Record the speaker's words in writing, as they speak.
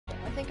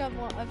think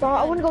I've Bro,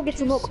 I wanna go get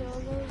some milk. solos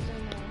or no?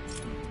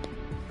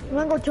 You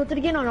wanna go tilt it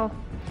again or no?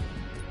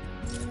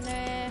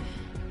 Nah.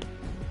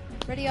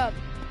 Ready up.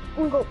 I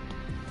wanna go.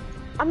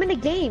 I'm in a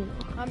game.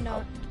 I'm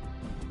not.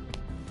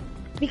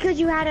 Because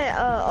you had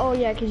a, oh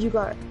yeah, because you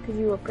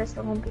pressed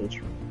the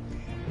homepage.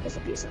 Press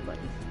the PS4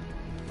 button.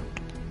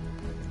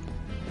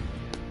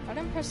 I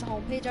didn't press the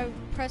home page, I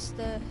pressed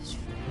the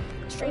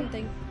stream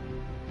thing.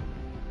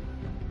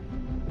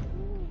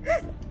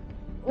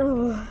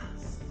 Ugh.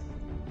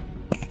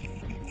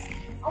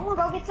 I'm gonna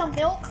go get some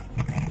milk.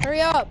 Hurry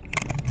up!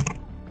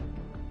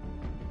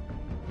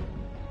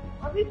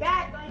 I'll be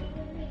back, but you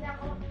didn't need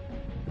that long.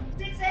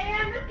 6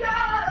 a.m. to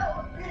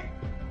go!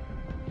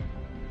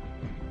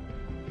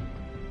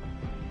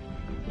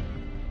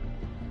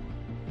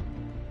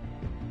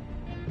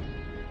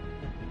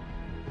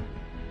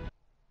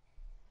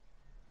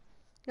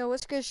 Yo,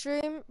 what's good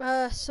stream?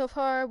 So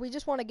far, we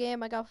just won a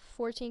game. I got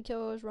 14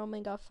 kills,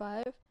 Roman got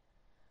 5.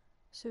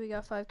 So we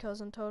got 5 kills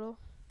in total.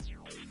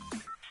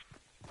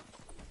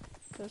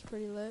 That was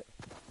pretty lit.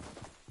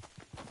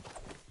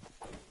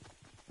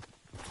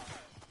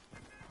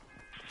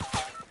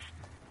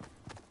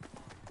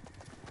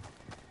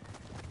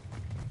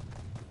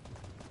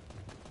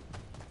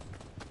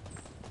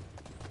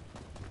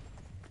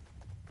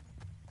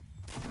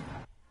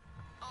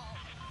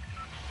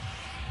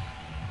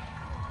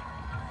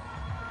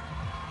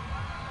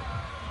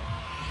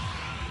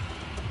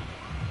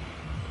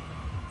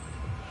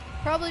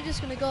 Probably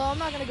just gonna go, I'm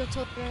not gonna go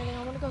tilt or anything,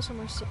 I'm gonna go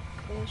somewhere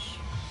safe-ish.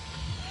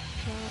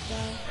 Where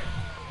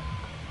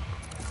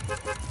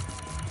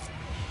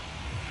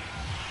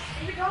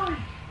are we going?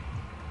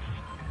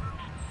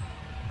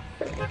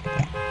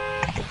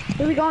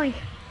 Where are we going?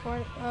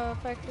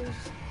 Factors.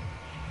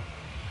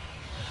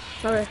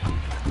 Okay.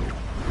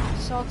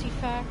 Salty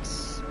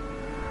facts.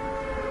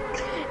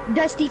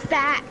 Dusty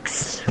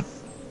facts.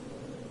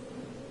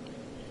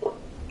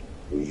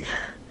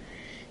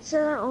 So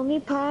only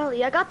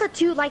poly. I got the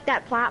 2 like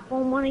that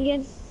platform one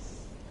again.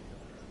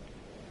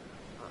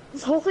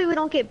 Hopefully we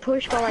don't get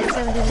pushed by like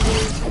 17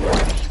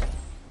 days.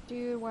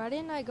 Dude, why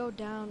didn't I go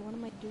down? What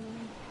am I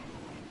doing?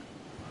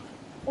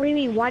 What do you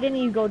mean? Why didn't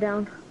you go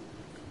down?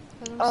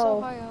 Because I'm so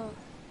high up.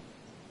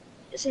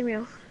 Same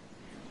here.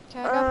 Okay,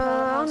 I got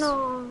pallet house.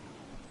 No.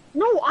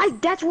 No,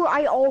 that's where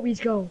I always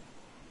go.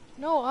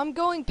 No, I'm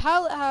going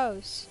pallet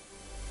house.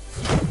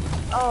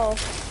 Oh.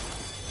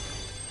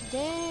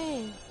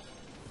 Dang.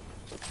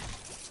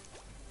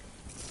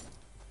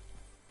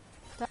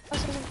 That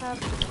house doesn't have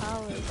the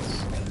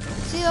pallets.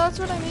 See, that's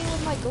what I mean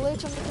with my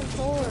glitch on the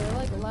controller. It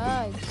like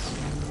lags.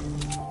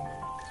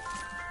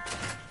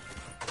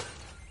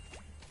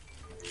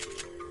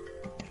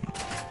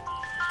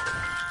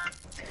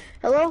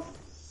 Hello?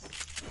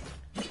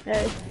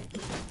 Hey.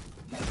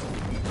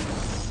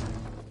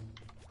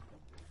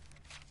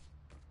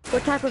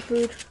 What type of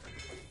food?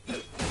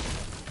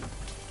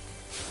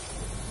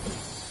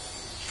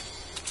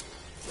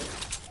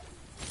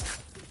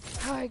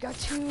 I got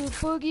 2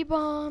 boogie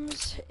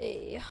bombs.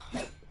 Hey.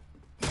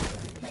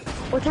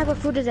 What type of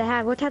food does it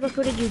have? What type of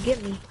food did you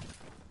give me?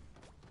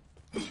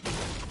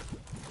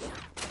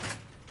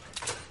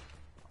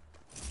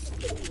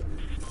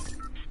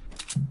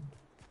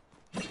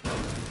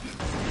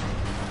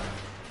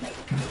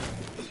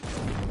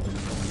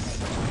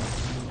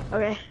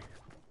 Okay.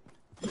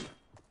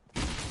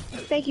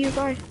 Thank you,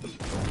 bye.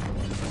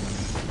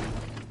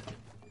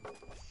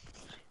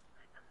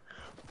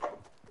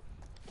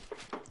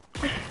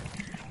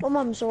 My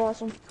mom's so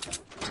awesome.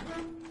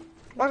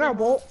 I got a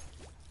bolt.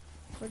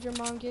 What'd your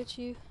mom get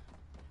you?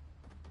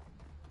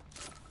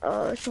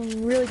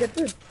 Some really good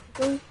food.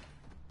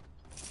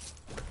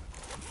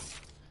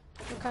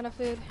 What kind of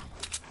food?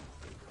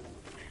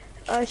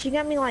 She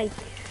got me like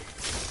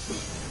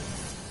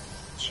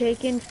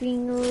chicken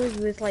fingers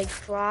with like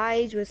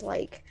fries with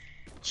like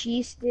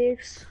cheese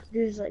sticks.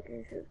 This is like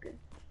good.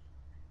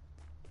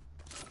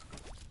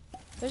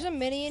 There's a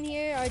mini in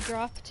here. I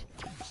dropped.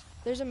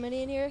 There's a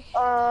mini in here.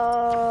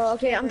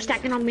 Okay, I'm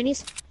stacking on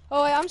minis.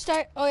 Oh, yeah,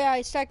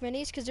 I stacked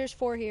minis because there's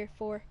 4 here.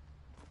 4.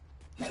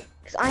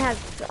 Cause I have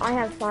 5.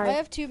 I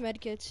have 2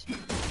 medkits.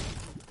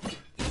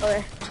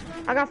 Okay,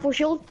 I got full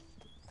shield.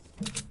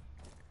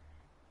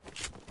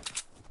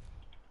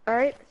 All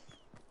right.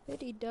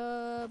 Pretty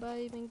dub. I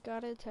even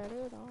got it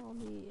tattooed on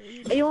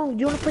me. Hey, you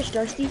wanna push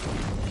Dusty?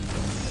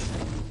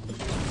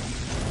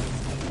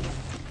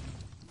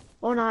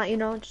 Or not? You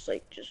know, just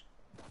don't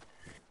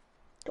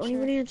Sure.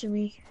 even answer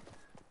me.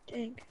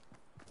 Dang.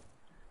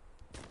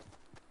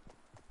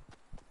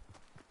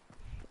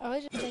 I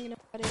was just thinking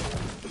about it.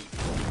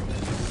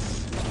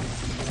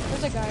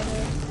 There's a guy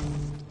there.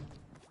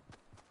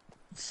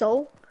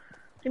 So,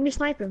 let me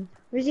snipe him.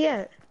 Where's he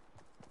at?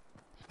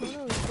 I don't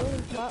know, he's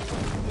building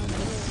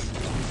platforms.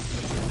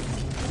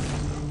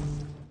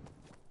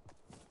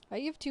 I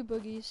give 2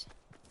 boogies.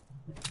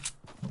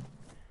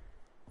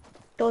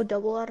 Throw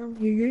double at him.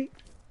 Yeah.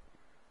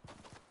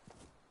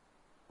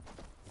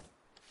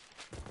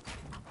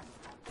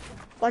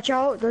 Watch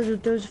out,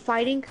 there's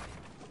fighting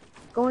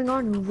going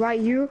on right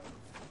here.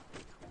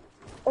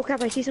 Oh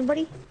crap, I see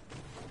somebody.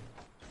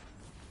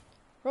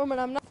 Roman,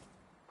 I'm not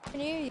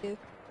near you.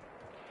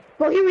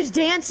 Bro, he was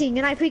dancing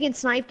and I freaking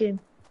sniped him.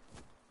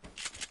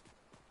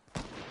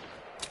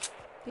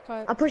 Be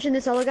quiet. I'm pushing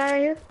this other guy right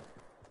here.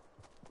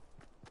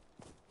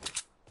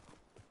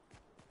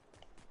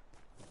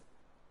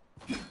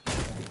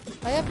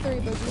 I have 3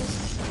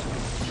 boogies.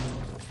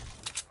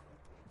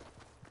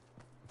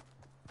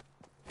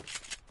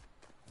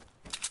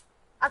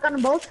 I got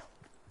them both.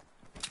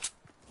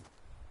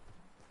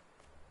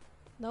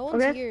 No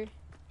one's Okay. here.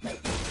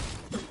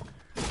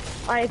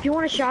 Alright, if you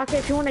want to shock it,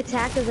 if you want to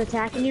attack, there's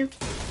attacking you.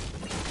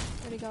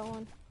 Already got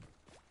one.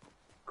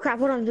 Crap,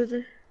 hold on,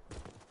 dude.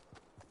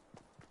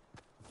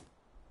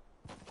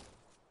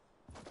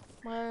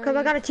 Cause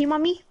I got a team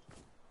on me.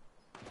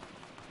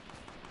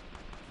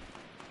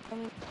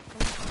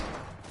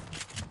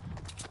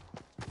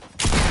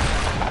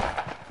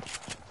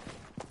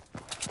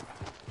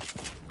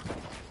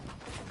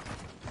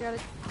 Got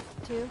it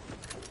too.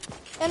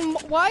 And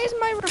why is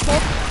my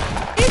remote?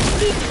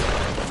 It's me.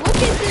 Look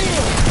at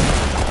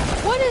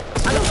this. What is?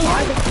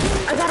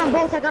 I got them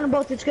both. I got them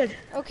both. It's good.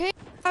 Okay,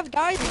 I have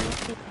guys.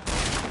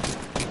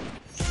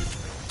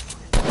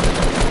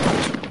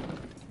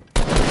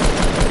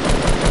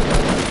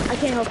 I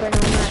can't help right now.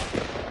 I'm not.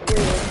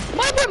 Really.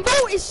 My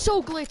remote is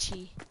so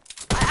glitchy.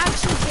 I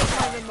actually hate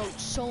my remote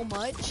so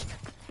much.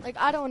 Like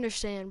I don't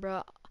understand,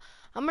 bro.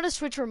 I'm gonna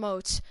switch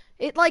remotes.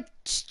 It like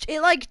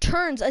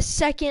turns a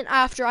second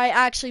after I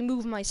actually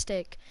move my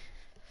stick.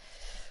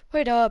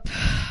 Wait up.